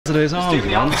to those arms,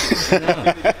 man.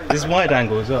 This is wide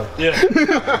angle as well. Yeah.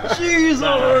 Jesus!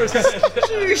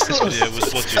 This video was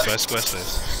brought to you by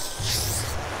Squarespace.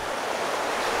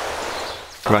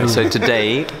 Right, so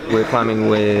today we're climbing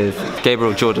with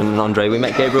Gabriel, Jordan and Andre. We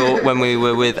met Gabriel when we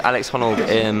were with Alex Honnold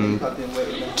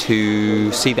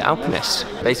to see the Alpinist.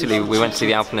 Basically, we went to see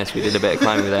the Alpinist, we did a bit of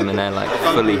climbing with them and they're like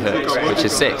fully hooked, which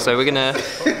is sick. So we're gonna,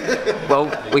 well,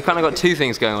 we kind of got two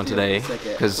things going on today,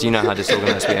 because you know how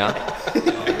disorganized we are.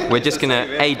 We're just gonna,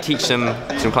 teach them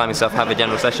some climbing stuff, have a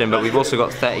general session, but we've also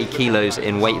got 30 kilos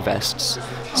in weight vests.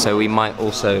 So we might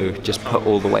also just put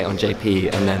all the weight on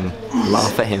JP and then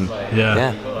laugh at him.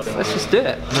 Yeah. Let's just do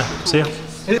it. Yeah. See ya.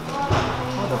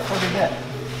 What the fuck is that?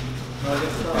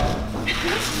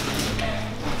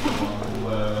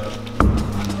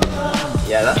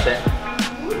 Yeah, that's it.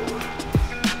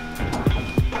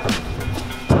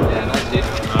 Yeah, nice dude.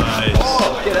 Nice.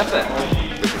 Oh, good effort.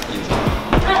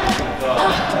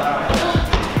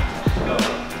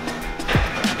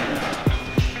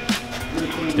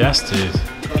 Yes, dude.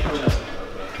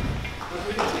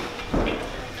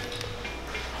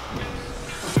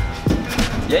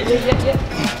 Yeah.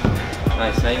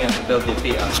 Nice, now you have to build your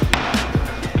feet up.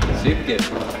 Super good.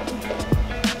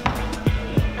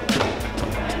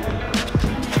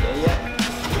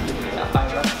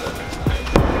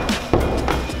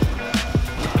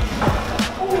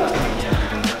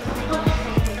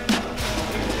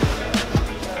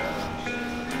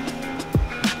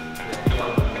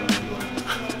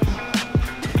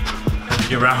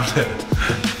 Get around it.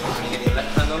 Can you get your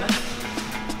left hand on it?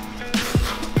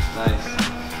 Nice.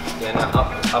 Yeah, now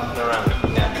up and around.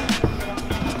 Yeah.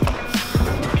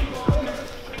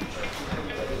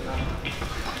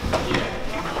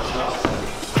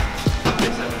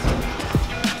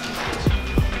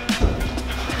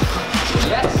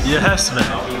 Yes, man.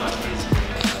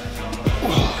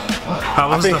 How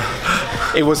was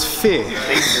that? It was fear.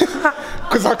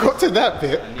 Because I got to that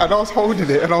bit and I was holding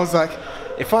it and I was like,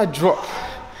 if I drop,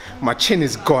 my chin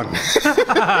is gone.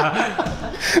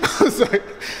 I was like,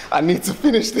 I need to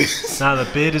finish this. Now the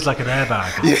beard is like an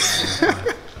airbag. Yeah.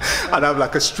 I'd have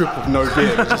like a strip of no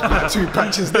beard, just put 2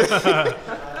 patches there.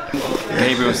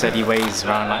 Gabriel said he weighs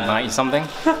around like 90 something.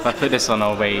 If I put this on,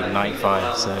 I'll weigh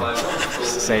 95, so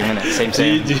it's the same, innit?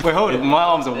 Same. Wait, hold it. My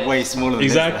arms are way smaller than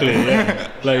Exactly, yeah.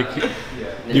 Like,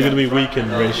 you're going to be weak in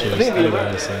ratios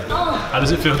anyway, so. How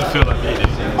does it feel to feel like eating?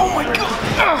 Oh my god!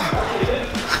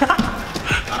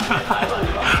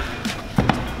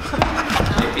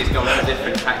 JP's got a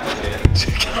different tactic here.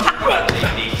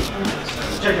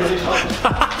 I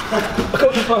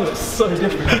got the phone, it's so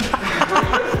different.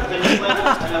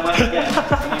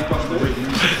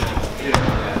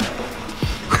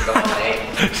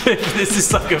 This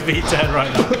is like a V10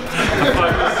 right now. I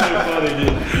find it so funny,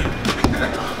 dude.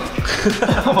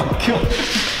 Oh my god.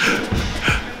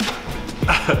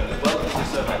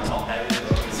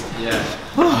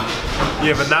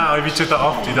 Yeah, but now if you took that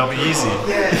off, dude, that'll be easy.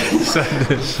 Yeah. So.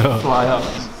 Fly up.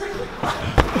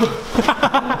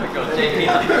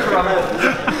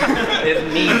 His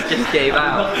knees just gave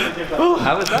out.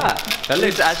 How was that? That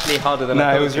looks actually harder than I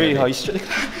thought. No, it was really hard.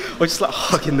 Or just like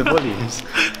hugging the volumes.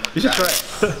 You should try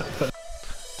it.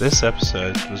 This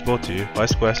episode was brought to you by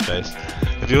Squarespace.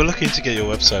 If you're looking to get your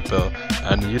website built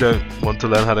and you don't want to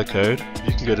learn how to code,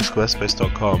 you can go to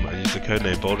squarespace.com and use the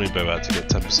codename Bouldering Bobat to get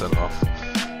 10% off.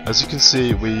 As you can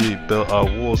see, we built our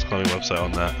walls climbing website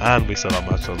on there and we sell our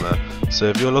merch on there. So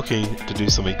if you're looking to do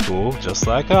something cool, just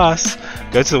like us,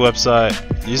 go to the website,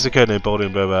 use the codename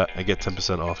Bouldering Bobat and get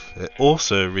 10% off. It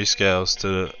also rescales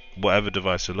to whatever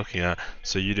device you're looking at,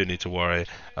 so you don't need to worry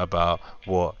about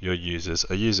what your users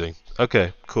are using.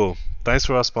 Okay, cool. Thanks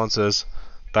for our sponsors.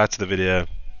 Back to the video.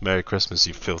 Merry Christmas,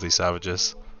 you filthy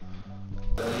savages.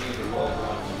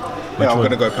 Yeah, I'm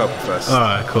gonna go purple first.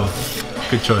 Alright, cool.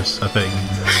 Good choice, I think.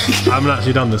 I haven't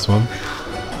actually done this one.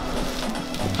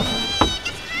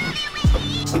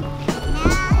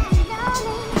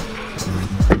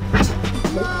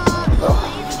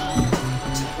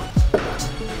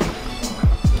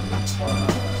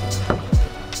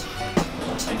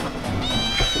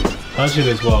 Actually,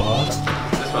 this well, huh?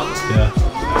 This one? Yeah.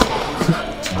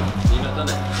 You not done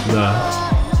it? No.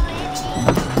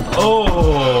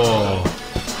 Oh!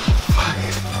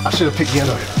 I should have picked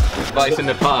yellow. Advice in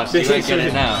the past, you won't get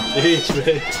it now.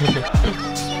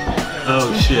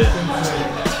 Oh shit.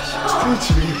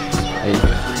 There you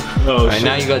go. Oh right, shit.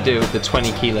 now you gotta do it with the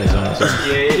 20 kilos on it.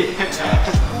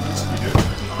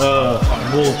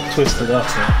 I'm all twisted up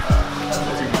here.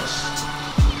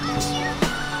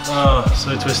 Oh,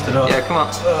 so twisted up. Yeah, come on.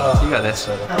 You got this.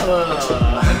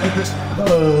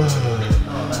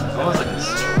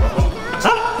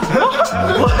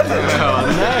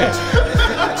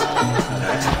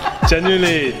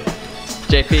 Genuinely.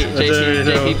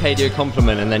 JP paid you a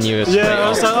compliment and then you were straight Yeah, I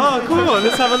was like, oh, come on,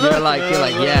 let's have a look. You're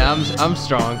like, yeah, I'm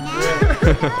strong.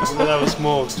 But I was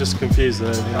more just confused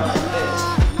though. Yeah.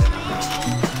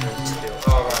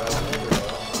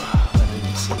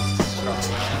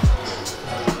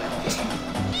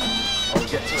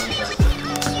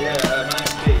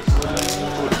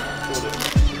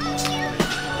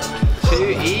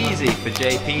 Too easy for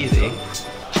JPeasy.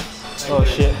 Oh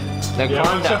shit. No,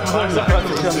 climb down. Climb down.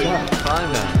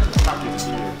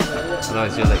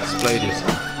 Otherwise you'll explode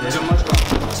yourself.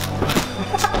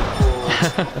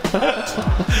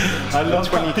 I love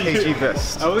 20 kg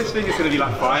vest. I always think it's gonna be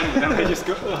like fine, but then I just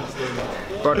go.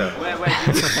 Brother. Where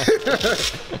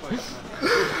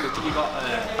you got?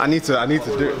 I need to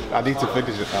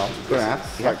finish it now. Yeah.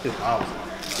 Like,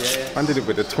 I did it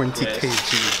with a 20 kg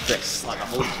vest.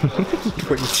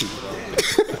 20.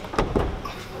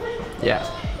 Yeah.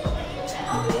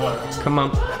 Come on.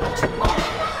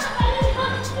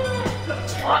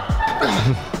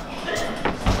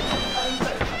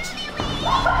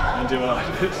 Do it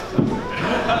like this.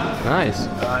 Nice.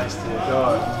 Nice, dear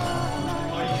God.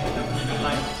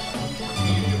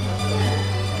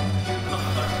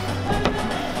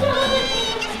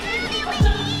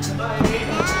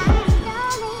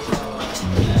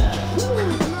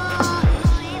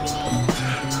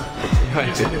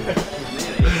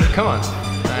 Come on.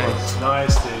 Nice.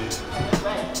 Nice, dude.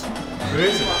 Where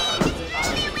is it?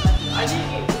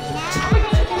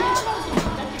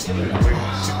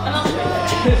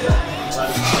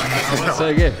 So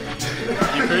good.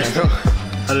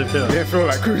 How did it feel? Didn't feel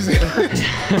like cruising. A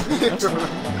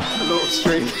little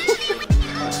straight.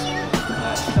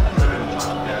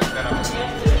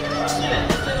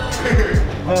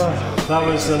 That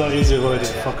was a lot easier than I did.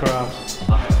 Fuck around.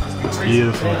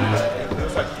 Beautiful, dude.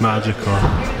 Magical.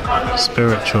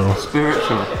 Spiritual.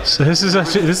 So this is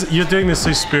actually, you're doing this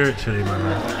so spiritually,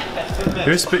 man.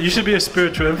 You should be a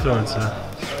spiritual influencer.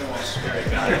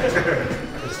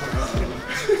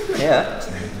 Yeah.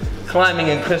 Climbing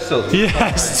in crystals.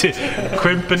 Yes, dude.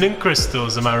 Crimping in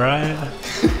crystals, am I right?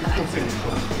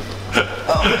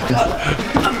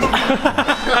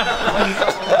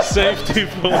 Safety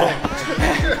floor.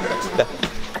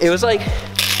 It was like,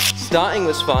 starting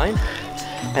was fine,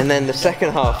 and then the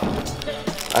second half,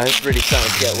 I was really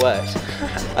starting to get worked.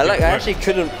 I actually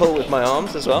couldn't pull with my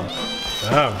arms as well.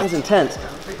 Oh. It was intense.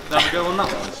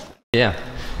 Yeah.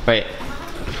 Wait.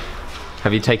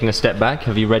 Have you taken a step back?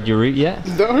 Have you read your route yet?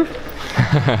 No.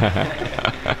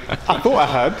 I thought I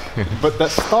had, but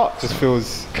that start just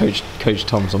feels... Coach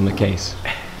Tom's on the case.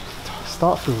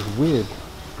 Start feels weird.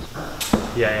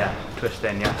 Yeah. Twist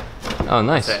in, yeah. Oh,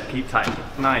 nice. That's it. Keep tight.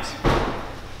 Nice. Yeah,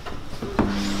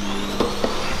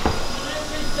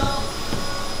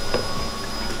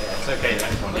 it's okay. The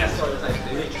next one. Yes.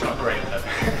 It's not great though.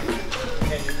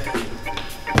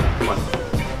 Come on.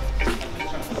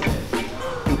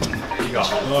 You got.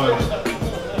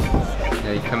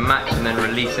 Yeah, you can match and then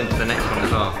release into the next one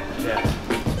as well. Yeah.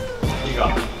 You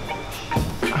got.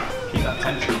 Keep that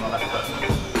tension on the left foot.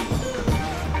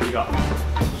 You got.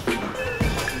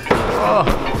 Oh.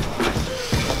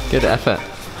 Good effort.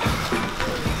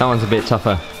 That one's a bit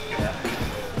tougher. Yeah.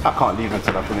 I can't leave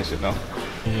until I finish it now.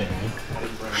 Yeah.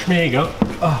 There you go.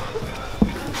 Oh.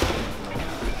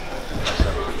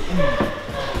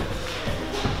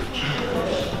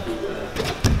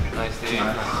 Nice, dude.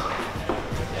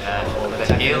 Yeah,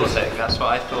 the heel kick, that's what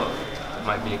I thought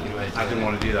might be a good way to do it. I didn't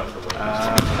want to do that for a while.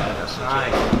 Yeah, that's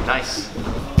nice.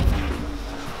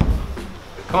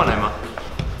 Come on, Omar.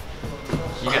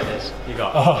 You got this. You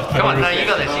got. Oh, Come on, no, you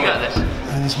got this. You got this. I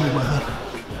just move my hand.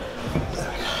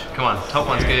 Come on, top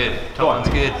one's good. Top one's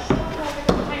good.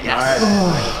 Yes.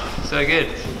 So good.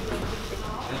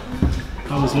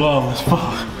 That was long as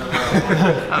fuck.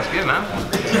 That was good, man.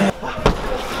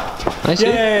 Nice.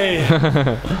 Yay!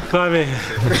 Climbing.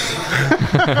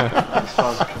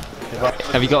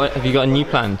 Have you got a new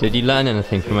plan? Did you learn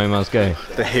anything from Omar's go?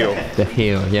 The heel. The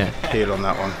heel, yeah. Heel on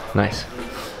that one. Nice.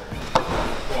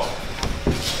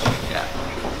 Yeah.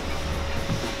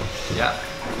 Yeah.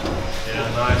 Yeah,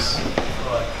 nice.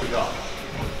 Alright, we got.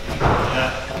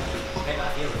 Yeah.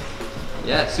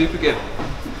 Yeah, super good.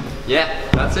 Yeah,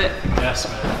 that's it. Yes,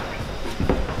 man.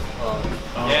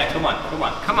 Yeah, come on.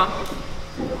 Come on.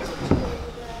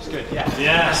 It's good. Yeah.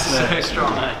 Yes, So man.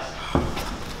 strong.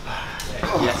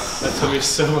 Yes. That took me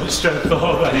so much strength the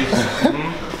whole way.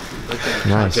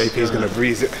 Nice. JP's gonna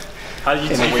breeze it. How do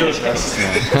you feel?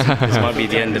 This might be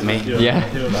the end of me. Yeah.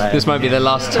 This might be the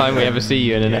last time we ever see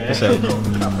you in an episode.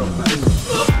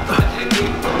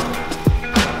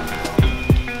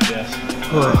 Yes.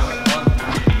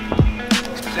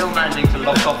 Still managed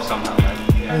lock off somehow,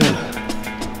 man.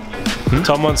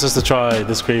 Tom wants us to try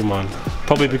the Scream one.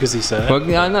 Probably because he said. Well,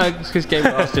 yeah, I know, because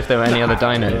Gabriel asked if there were any other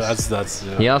dinos.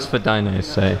 Yeah. He asked for dinos,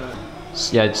 so.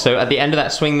 Yeah, so at the end of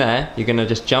that swing there, you're going to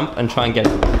just jump and try and get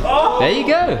it. Oh! There you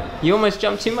go! You almost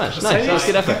jumped too much. Nice, that was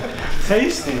good effort.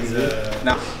 Tasty.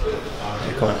 No.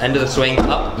 Come on, end of the swing,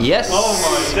 up. Yes! Oh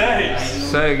my days!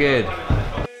 So good.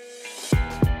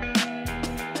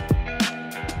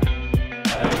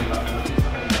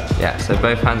 Yeah, so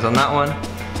both hands on that one.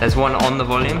 There's one on the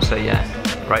volume, so yeah,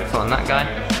 right foot on that guy.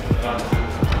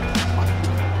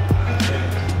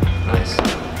 Nice.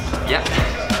 Yep.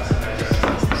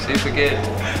 Super good.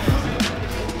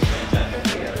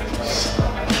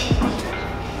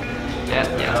 Yeah.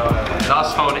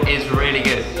 Last hold is really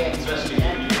good.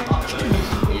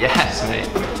 Yes, mate.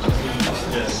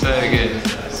 So good.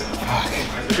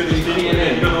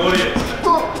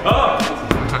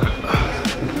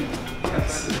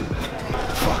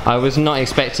 I was not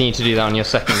expecting you to do that on your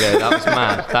second go. That was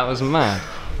mad. That was mad.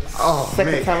 Oh,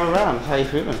 second time around. How you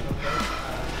feeling?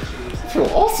 I feel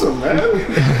awesome, man.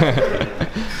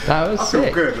 That was sick. I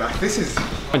feel good. Like this is.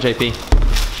 Come on, JP.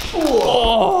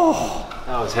 Oh,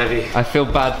 that was heavy. I feel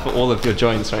bad for all of your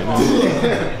joints right now.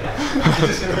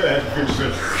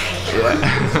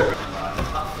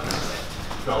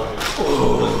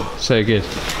 So good.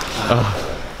 Oh.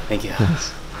 Thank you.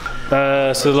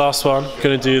 So the last one,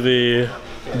 gonna do the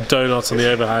donuts on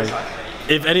the overhang.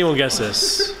 If anyone gets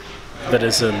this, that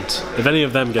isn't. If any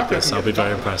of them get this, I'll be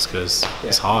very impressed because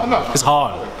it's hard. It's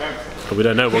hard. But we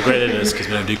don't know what grade it is because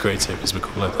we don't do grade 2 because we're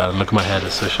cool like that. And look at my head,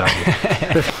 it's so shiny.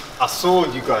 I saw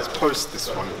you guys post this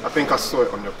one. I think I saw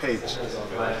it on your page.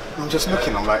 I'm just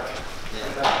looking, I'm like,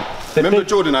 remember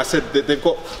Jordan, I said that they've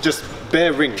got just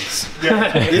bare rings.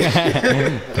 Yeah.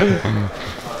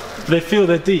 They feel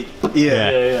they're deep.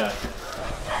 Yeah.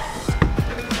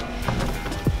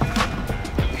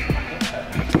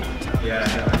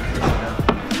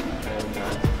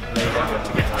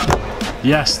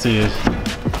 Yes, dude.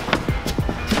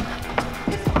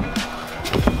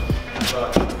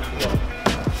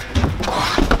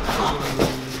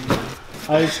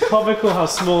 It's comical how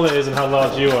small it is and how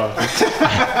large you are.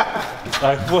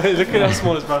 Like, boy, look at how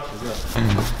small his brush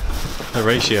is. The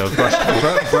ratio of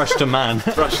brush to man.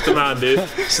 Brush to man, dude.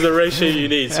 So the ratio you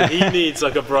need. So he needs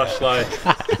like a brush like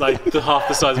half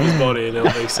the size of his body, and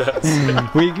it'll make sense.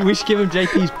 We should give him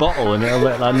JP's bottle, and it'll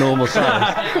look like normal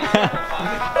size.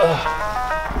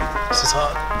 This is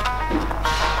hard.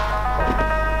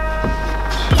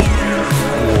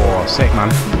 Oh, sick, man.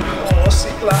 Oh,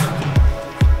 sick lad.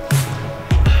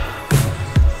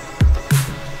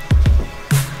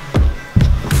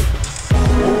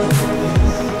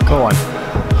 Go on.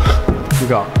 You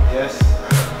got. Yes.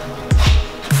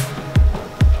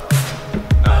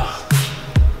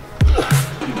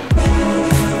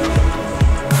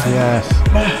 Yes.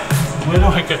 Where do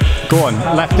I go? Go on.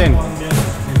 Left in.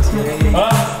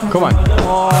 Come on.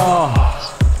 Oh.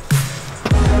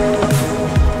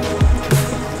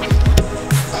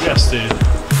 Yes, dude.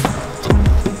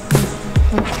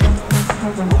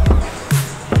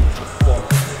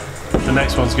 The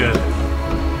next one's good.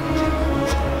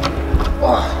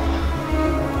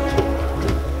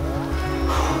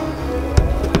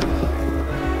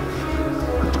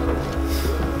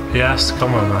 Yes,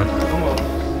 come on, man.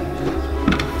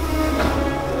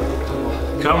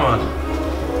 Come on.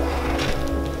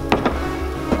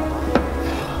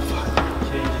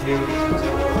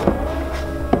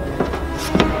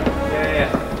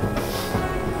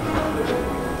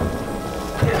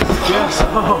 Yes.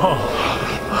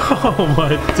 Oh my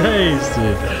days,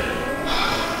 dude.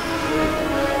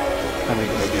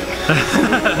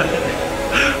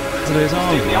 To those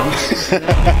arms, man.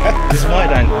 This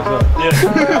wide angle as well. Yeah.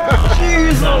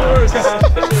 Jesus!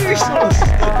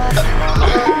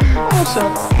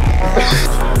 Awesome.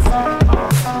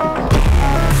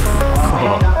 Come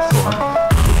on.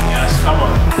 Yes, come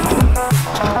on.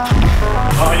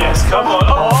 Oh yes, come on. Oh,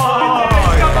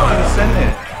 come on. Send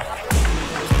it.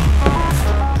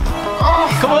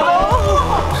 Come on.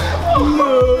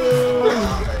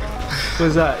 What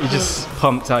was that? You just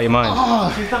pumped out your mind.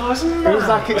 It was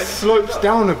like it slopes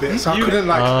down a bit, so I couldn't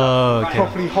like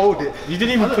properly hold it. You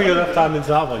didn't even put your left hand into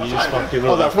that one, you just fucking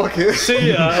Oh, that fuck it. see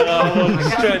ya,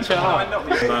 stretch it out.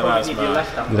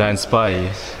 Did that inspire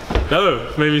you? No,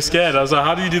 it made me scared. I was like,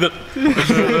 how do you do the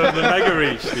mega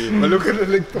reach, dude? But look at the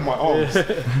length of my arms.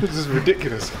 This is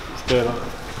ridiculous.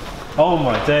 Oh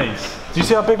my days. Do you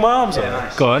see how big my arms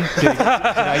are? Go on.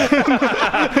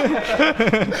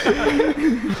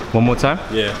 One more time?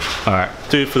 Yeah. Alright.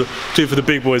 Do it for the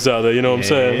big boys out there, you know what I'm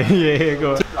saying? Yeah,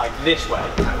 go on. Like this way,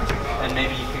 and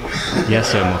maybe you can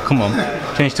Yes, Omar, come on.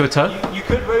 Change to a toe. You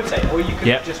could rotate, or you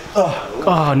could just.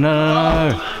 Oh,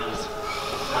 no.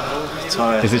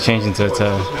 Tired. Is it changing to a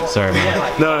toe? Sorry,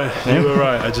 man. No, you were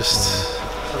right. I just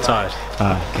tired.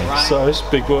 Okay. So, it's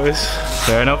big boys.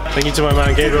 Fair enough. Thank you to my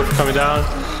man Gabriel for coming down.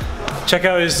 Check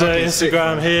out his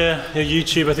Instagram here, your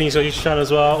YouTube. I think he's got a YouTube channel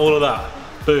as well. All of that.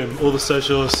 Boom. All the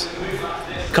socials.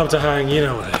 Come to hang. You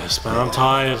know what it is, man. I'm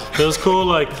tired. It was cool,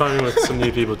 like climbing with some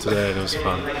new people today, and it was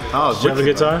fun. Did you have a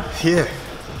good time? Yeah.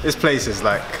 This place is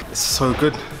like, it's so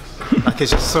good. Like,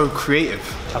 it's just so creative.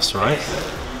 That's right.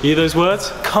 You hear those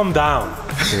words? Come down.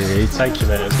 Thank you,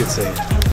 man. It was good seeing you.